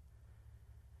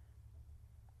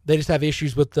 They just have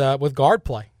issues with guard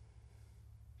play.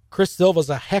 Chris Silva's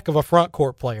a heck of a front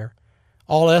court player.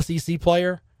 All SEC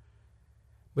player.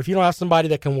 But if you don't have somebody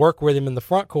that can work with him in the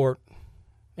front court,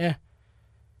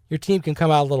 your team can come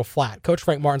out a little flat. Coach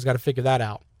Frank Martin's got to figure that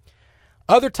out.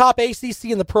 Other top ACC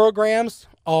in the programs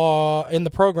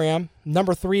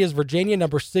number 3 is Virginia,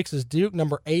 number 6 is Duke,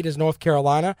 number 8 is North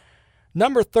Carolina,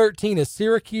 number 13 is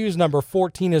Syracuse, number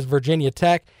 14 is Virginia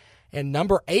Tech, and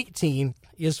number 18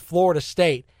 is Florida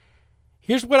State.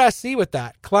 Here's what I see with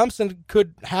that. Clemson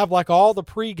could have like all the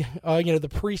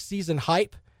preseason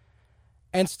hype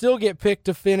and still get picked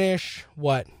to finish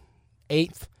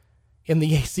 8th in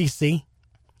the ACC.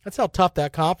 That's how tough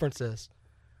that conference is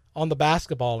on the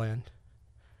basketball end.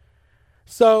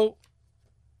 So,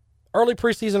 early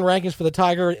preseason rankings for the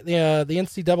Tiger, the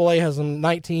NCAA has them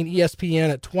 19, ESPN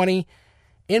at 20,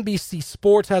 NBC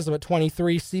Sports has them at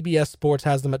 23, CBS Sports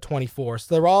has them at 24.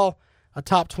 So they're all a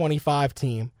top 25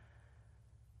 team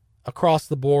across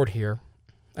the board here.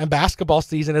 And basketball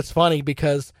season, it's funny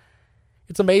because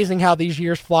it's amazing how these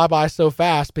years fly by so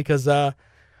fast because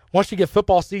once you get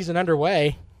football season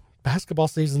underway, basketball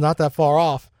season's not that far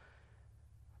off.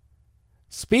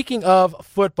 Speaking of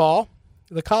football,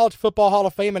 the College Football Hall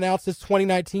of Fame announced its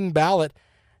 2019 ballot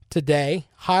today,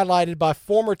 highlighted by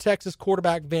former Texas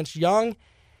quarterback Vince Young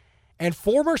and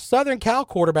former Southern Cal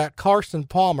quarterback Carson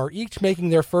Palmer, each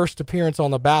making their first appearance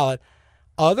on the ballot.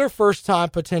 Other first-time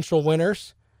potential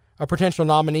winners or potential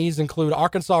nominees include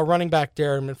Arkansas running back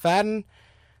Darren McFadden,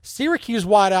 Syracuse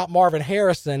wideout Marvin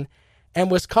Harrison,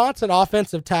 and Wisconsin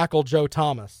offensive tackle Joe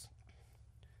Thomas.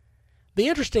 The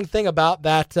interesting thing about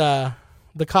that,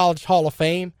 the College Hall of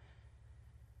Fame,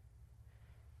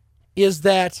 is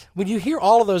that when you hear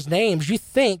all of those names, you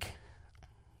think,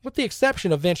 with the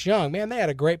exception of Vince Young, man, they had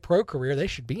a great pro career. They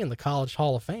should be in the College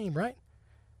Hall of Fame, right?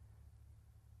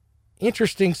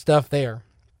 Interesting stuff there.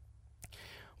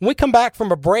 When we come back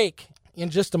from a break in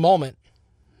just a moment,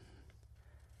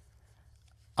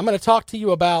 I'm going to talk to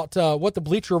you about what the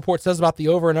Bleacher Report says about the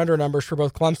over and under numbers for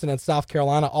both Clemson and South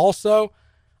Carolina. Also,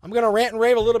 I'm going to rant and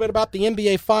rave a little bit about the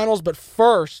NBA Finals, but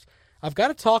first, I've got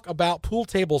to talk about Pool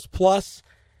Tables Plus.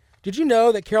 Did you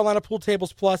know that Carolina Pool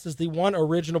Tables Plus is the one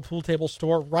original pool table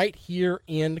store right here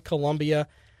in Columbia?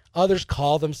 Others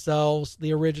call themselves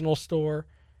the original store,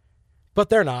 but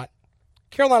they're not.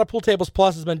 Carolina Pool Tables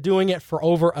Plus has been doing it for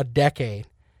over a decade.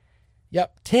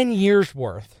 Yep, 10 years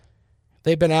worth.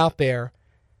 They've been out there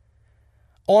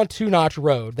on Two Notch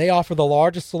Road. They offer the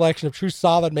largest selection of true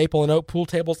solid maple and oak pool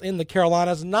tables in the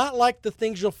Carolinas, not like the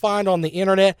things you'll find on the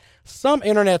internet. Some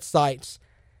internet sites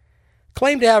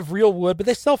claim to have real wood, but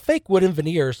they sell fake wood and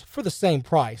veneers for the same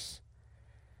price.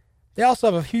 They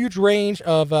also have a huge range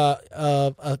of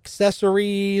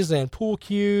accessories and pool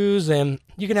cues, and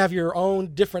you can have your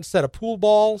own different set of pool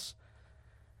balls.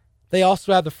 They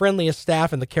also have the friendliest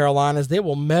staff in the Carolinas. They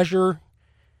will measure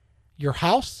your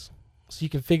house so you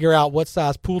can figure out what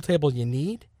size pool table you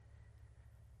need.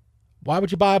 Why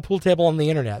would you buy a pool table on the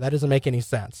internet? That doesn't make any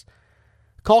sense.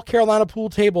 Call Carolina Pool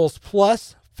Tables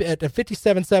Plus at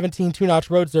 5717 Two Notch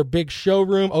Road. It's their big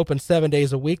showroom, open 7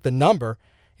 days a week. The number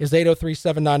is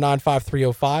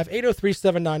 803-799-5305,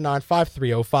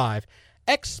 803-799-5305.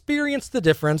 Experience the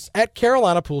difference at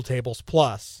Carolina Pool Tables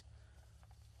Plus.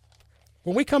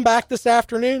 When we come back this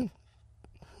afternoon,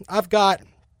 I've got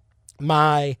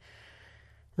my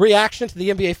reaction to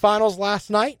the NBA Finals last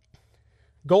night.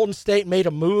 Golden State made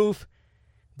a move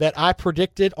that I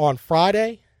predicted on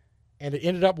Friday, and it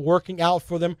ended up working out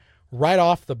for them right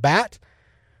off the bat.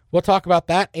 We'll talk about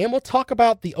that, and we'll talk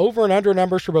about the over and under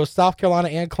numbers for both South Carolina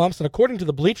and Clemson. According to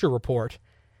the Bleacher Report,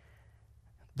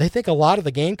 they think a lot of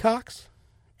the Gamecocks,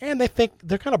 and they think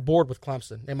they're kind of bored with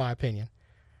Clemson, in my opinion.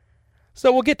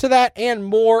 So we'll get to that and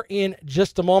more in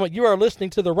just a moment. You are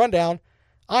listening to The Rundown.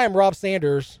 I am Rob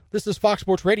Sanders. This is Fox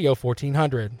Sports Radio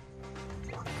 1400.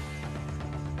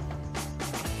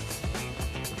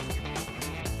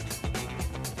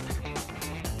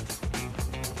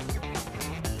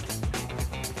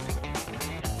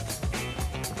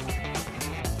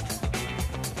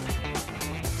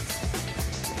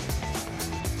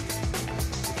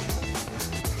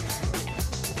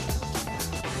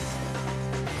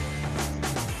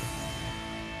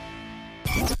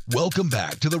 Welcome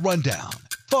back to The Rundown.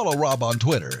 Follow Rob on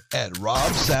Twitter at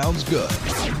RobSoundsGood.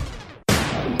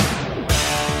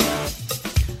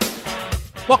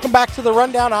 Welcome back to The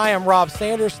Rundown. I am Rob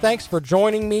Sanders. Thanks for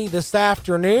joining me this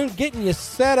afternoon, getting you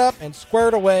set up and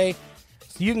squared away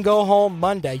so you can go home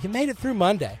Monday. You made it through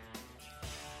Monday.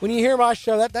 When you hear my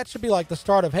show, that should be like the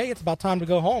start of, hey, it's about time to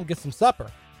go home, get some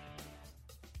supper.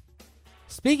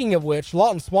 Speaking of which,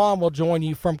 Lawton Swan will join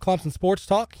you from Clemson Sports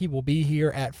Talk. He will be here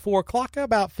at 4 o'clock,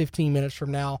 about 15 minutes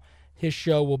from now. His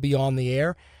show will be on the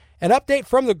air. An update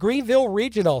from the Greenville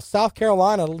Regional. South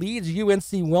Carolina leads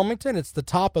UNC Wilmington. It's the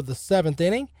top of the 7th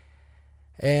inning.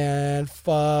 And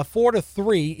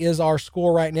 4-3 is our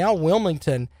score right now.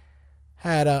 Wilmington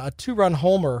had a 2-run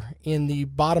homer in the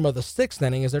bottom of the 6th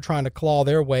inning as they're trying to claw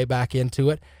their way back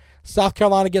into it. South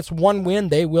Carolina gets 1 win.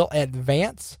 They will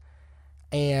advance,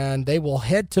 and they will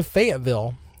head to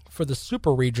Fayetteville for the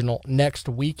Super Regional next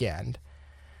weekend.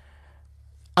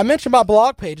 I mentioned my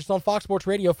blog page. It's on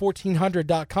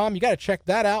foxsportsradio1400.com. You got to check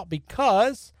that out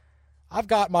because I've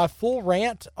got my full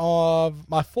rage of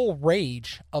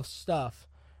stuff.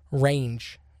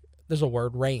 Range. There's a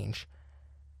word, range.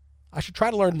 I should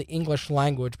try to learn the English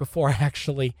language before I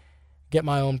actually get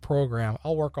my own program.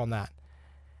 I'll work on that.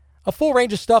 A full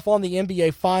range of stuff on the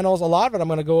NBA Finals. A lot of it I'm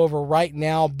going to go over right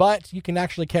now, but you can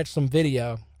actually catch some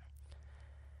video.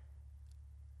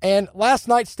 And last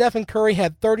night, Stephen Curry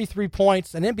had 33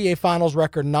 points, an NBA Finals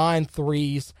record 9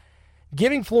 threes,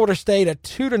 giving Florida State a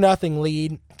 2-0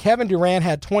 lead. Kevin Durant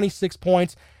had 26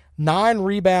 points, 9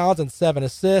 rebounds, and 7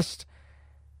 assists.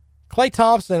 Klay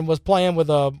Thompson was playing with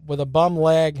a bum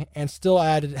leg and still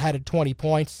added 20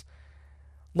 points.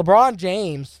 LeBron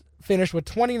James finished with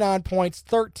 29 points,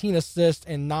 13 assists,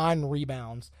 and 9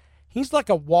 rebounds. He's like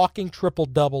a walking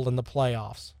triple-double in the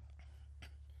playoffs.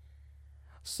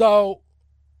 So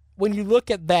when you look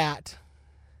at that,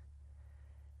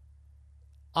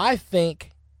 I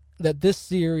think that this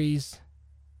series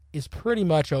is pretty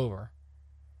much over.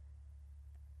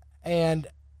 And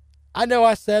I know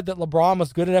I said that LeBron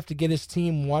was good enough to get his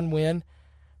team 1 win,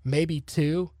 maybe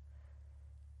 2.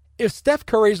 If Steph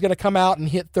Curry is going to come out and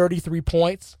hit 33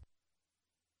 points,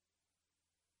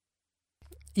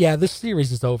 yeah, this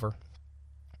series is over.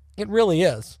 It really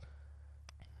is.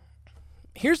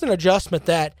 Here's an adjustment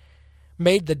that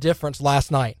made the difference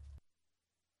last night.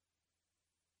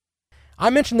 I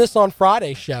mentioned this on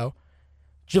Friday's show.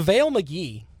 JaVale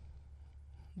McGee,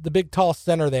 the big tall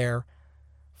center there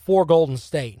for Golden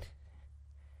State.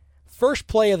 First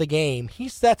play of the game, he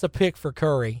sets a pick for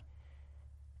Curry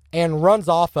and runs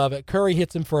off of it. Curry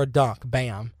hits him for a dunk.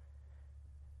 Bam.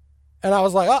 And I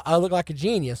was like, oh, I look like a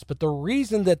genius. But the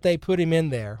reason that they put him in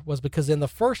there was because in the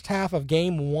first half of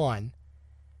game 1,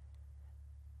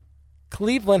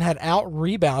 Cleveland had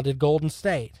out-rebounded Golden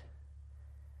State.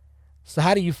 So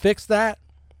how do you fix that?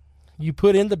 You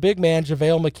put in the big man,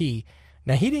 JaVale McGee.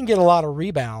 Now, he didn't get a lot of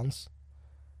rebounds,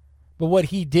 but what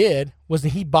he did was that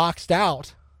he boxed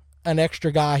out an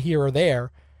extra guy here or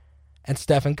there, and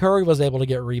Stephen Curry was able to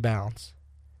get rebounds.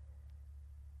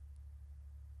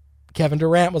 Kevin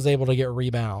Durant was able to get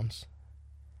rebounds.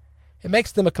 It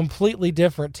makes them a completely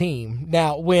different team.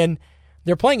 Now, when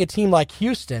they're playing a team like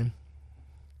Houston,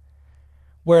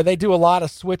 where they do a lot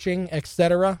of switching,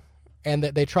 etc., and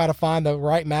that they try to find the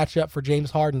right matchup for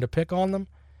James Harden to pick on them,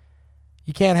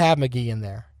 you can't have McGee in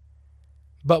there.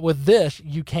 But with this,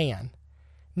 you can.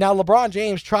 Now, LeBron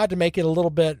James tried to make it a little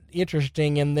bit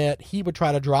interesting in that he would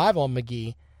try to drive on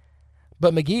McGee,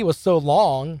 but McGee was so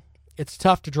long, it's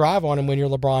tough to drive on him when you're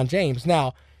LeBron James.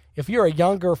 Now, if you're a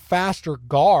younger, faster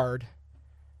guard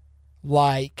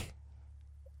like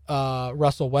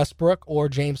Russell Westbrook or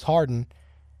James Harden,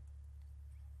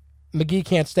 McGee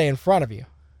can't stay in front of you.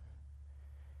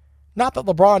 Not that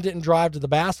LeBron didn't drive to the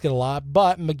basket a lot,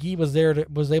 but McGee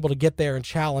was able to get there and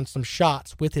challenge some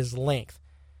shots with his length.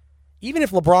 Even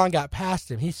if LeBron got past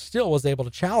him, he still was able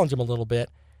to challenge him a little bit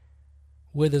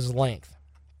with his length.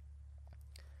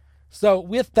 So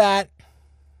with that,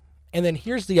 and then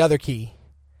here's the other key.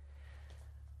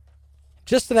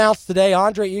 Just announced today,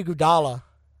 Andre Iguodala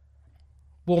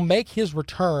will make his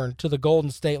return to the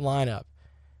Golden State lineup.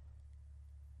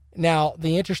 Now,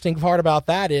 the interesting part about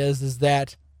that is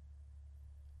that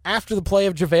after the play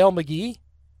of JaVale McGee,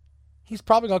 he's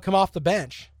probably going to come off the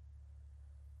bench.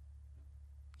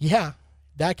 Yeah,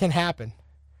 that can happen.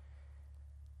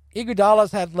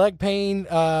 Iguodala's had leg pain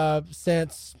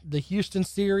since the Houston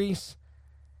series.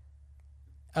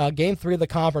 Game 3 of the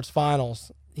conference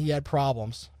finals, he had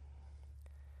problems.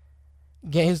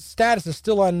 His status is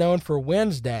still unknown for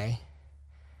Wednesday,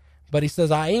 but he says,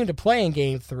 I aim to play in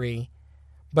Game 3,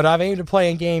 but I've aimed to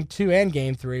play in Game 2 and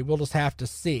Game 3. We'll just have to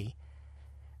see.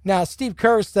 Now, Steve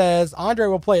Kerr says Andre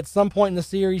will play at some point in the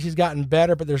series. He's gotten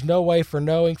better, but there's no way for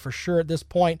knowing for sure at this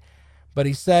point. But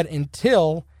he said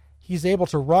until he's able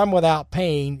to run without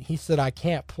pain, he said, I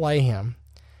can't play him.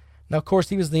 Now, of course,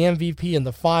 he was the MVP in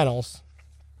the finals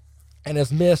and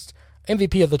has missed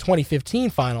MVP of the 2015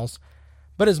 finals,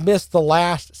 but has missed the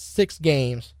last 6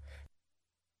 games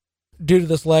due to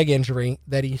this leg injury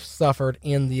that he suffered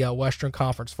in the Western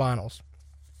Conference Finals.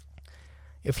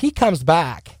 If he comes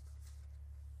back,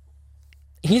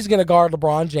 he's going to guard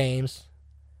LeBron James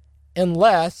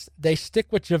unless they stick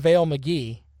with JaVale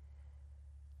McGee.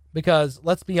 Because,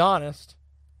 let's be honest,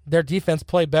 their defense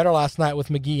played better last night with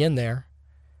McGee in there.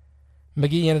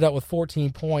 McGee ended up with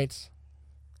 14 points,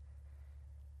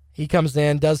 He comes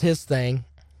in, does his thing.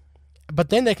 But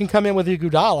then they can come in with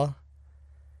Iguodala,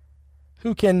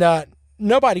 who can,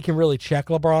 nobody can really check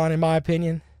LeBron, in my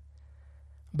opinion.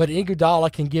 But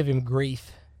Iguodala can give him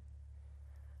grief.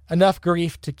 Enough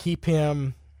grief to keep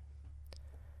him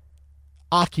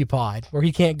occupied, where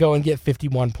he can't go and get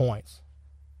 51 points.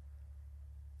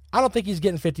 I don't think he's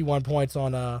getting 51 points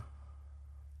on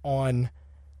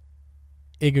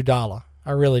Iguodala.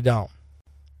 I really don't.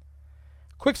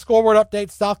 Quick scoreboard update.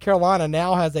 South Carolina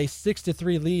now has a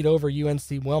 6-3 lead over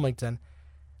UNC Wilmington.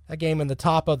 That game in the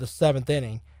top of the 7th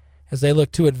inning as they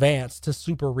look to advance to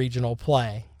super regional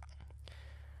play.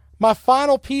 My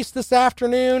final piece this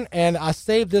afternoon, and I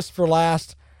saved this for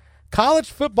last,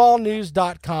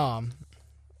 collegefootballnews.com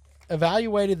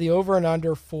evaluated the over and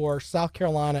under for South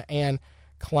Carolina and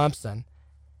Clemson.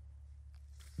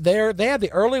 They had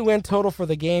the early win total for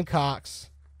the Gamecocks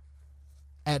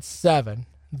at 7.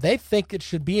 They think it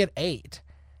should be at 8.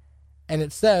 And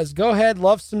it says, go ahead,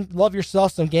 love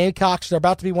yourself some Gamecocks. They're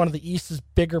about to be one of the East's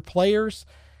bigger players.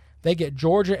 They get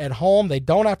Georgia at home. They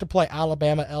don't have to play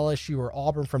Alabama, LSU, or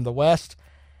Auburn from the West.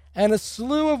 And a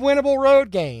slew of winnable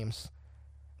road games.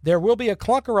 There will be a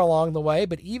clunker along the way,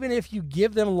 but even if you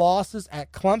give them losses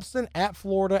at Clemson, at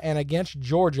Florida, and against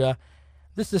Georgia,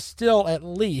 this is still at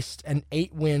least an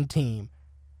 8-win team.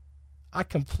 I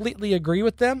completely agree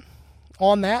with them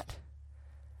on that.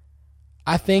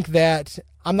 I think that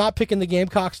I'm not picking the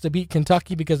Gamecocks to beat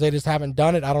Kentucky because they just haven't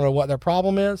done it. I don't know what their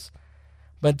problem is.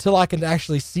 But until I can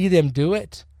actually see them do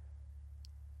it,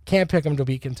 can't pick them to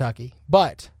beat Kentucky.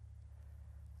 But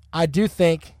I do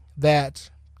think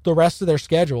that the rest of their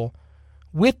schedule,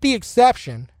 with the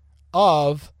exception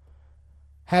of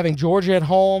having Georgia at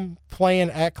home, playing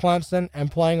at Clemson,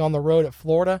 and playing on the road at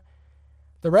Florida,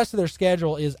 the rest of their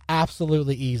schedule is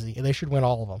absolutely easy, and they should win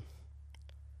all of them.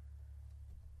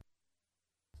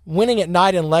 Winning at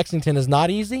night in Lexington is not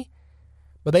easy,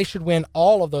 but they should win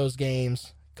all of those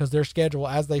games because their schedule,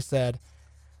 as they said,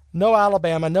 no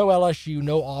Alabama, no LSU,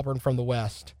 no Auburn from the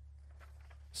West.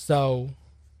 So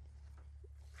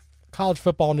College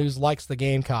Football News likes the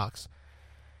Gamecocks.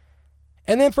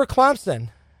 And then for Clemson,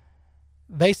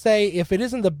 they say if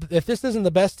this isn't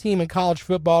the best team in college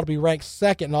football to be ranked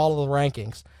second in all of the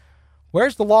rankings,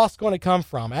 where's the loss going to come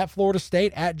from? At Florida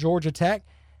State, at Georgia Tech,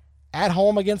 at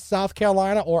home against South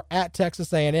Carolina, or at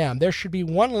Texas A&M? There should be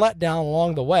one letdown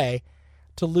along the way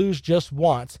to lose just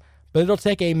once, but it'll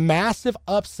take a massive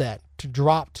upset to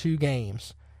drop 2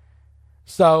 games.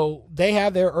 So they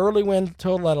have their early win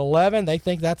total at 11. They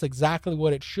think that's exactly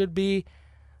what it should be.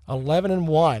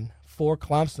 11-1 for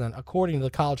Clemson, according to the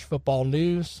College Football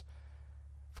News.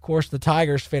 Of course, the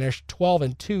Tigers finished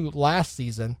 12-2 last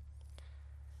season.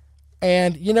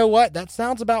 And you know what? That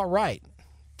sounds about right.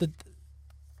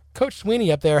 Coach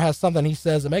Sweeney up there has something he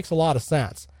says that makes a lot of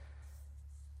sense.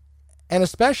 And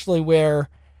especially where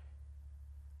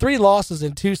 3 losses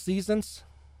in 2 seasons,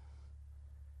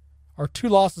 or 2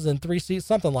 losses in 3 seasons,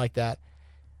 something like that.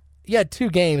 You had 2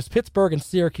 games, Pittsburgh and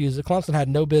Syracuse, that Clemson had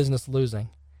no business losing.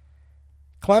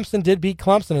 Clemson did beat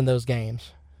Clemson in those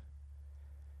games.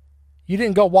 You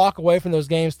didn't go walk away from those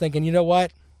games thinking, you know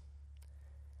what?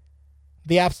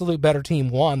 The absolute better team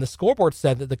won. The scoreboard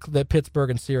said that Pittsburgh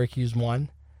and Syracuse won.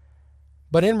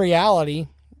 But in reality,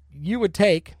 you would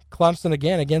take Clemson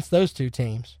again against those 2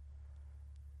 teams.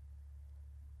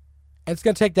 And it's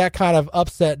going to take that kind of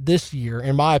upset this year,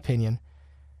 in my opinion,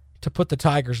 to put the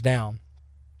Tigers down.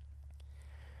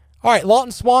 All right,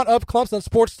 Lawton Swan of Clemson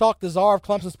Sports Talk. The czar of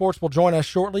Clemson Sports will join us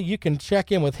shortly. You can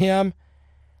check in with him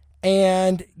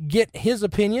and get his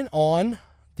opinion on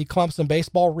the Clemson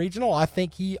Baseball Regional. I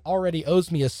think he already owes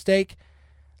me a steak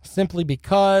simply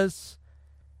because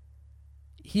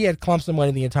he had Clemson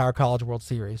winning the entire College World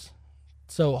Series.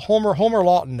 So Homer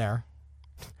Lawton there.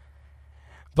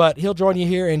 But he'll join you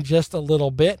here in just a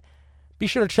little bit. Be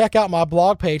sure to check out my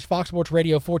blog page,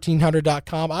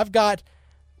 foxsportsradio1400.com. I've got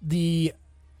the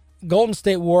Golden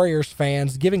State Warriors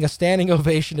fans giving a standing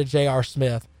ovation to J.R.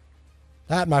 Smith.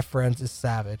 That, my friends, is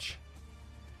savage.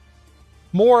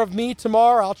 More of me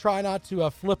tomorrow. I'll try not to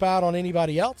flip out on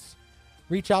anybody else.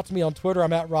 Reach out to me on Twitter.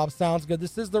 I'm at Rob Soundsgood.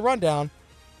 This is The Rundown.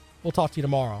 We'll talk to you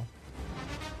tomorrow.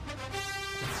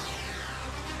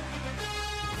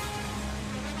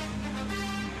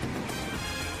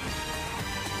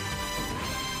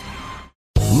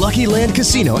 Lucky Land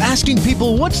Casino, asking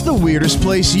people, what's the weirdest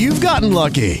place you've gotten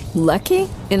lucky? Lucky?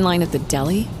 In line at the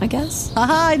deli, I guess?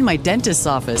 Aha, in my dentist's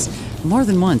office. More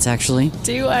than once, actually.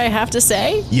 Do I have to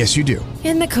say? Yes, you do.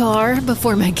 In the car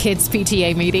before my kids'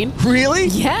 PTA meeting. Really?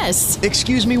 Yes.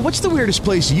 Excuse me, what's the weirdest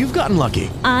place you've gotten lucky?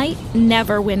 I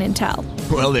never win and tell.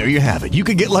 Well, there you have it. You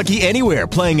can get lucky anywhere,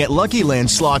 playing at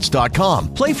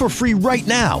LuckyLandSlots.com. Play for free right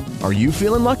now. Are you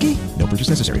feeling lucky? No purchase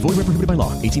necessary. Void where prohibited by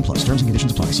law. 18 plus. Terms and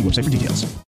conditions apply. See website for details.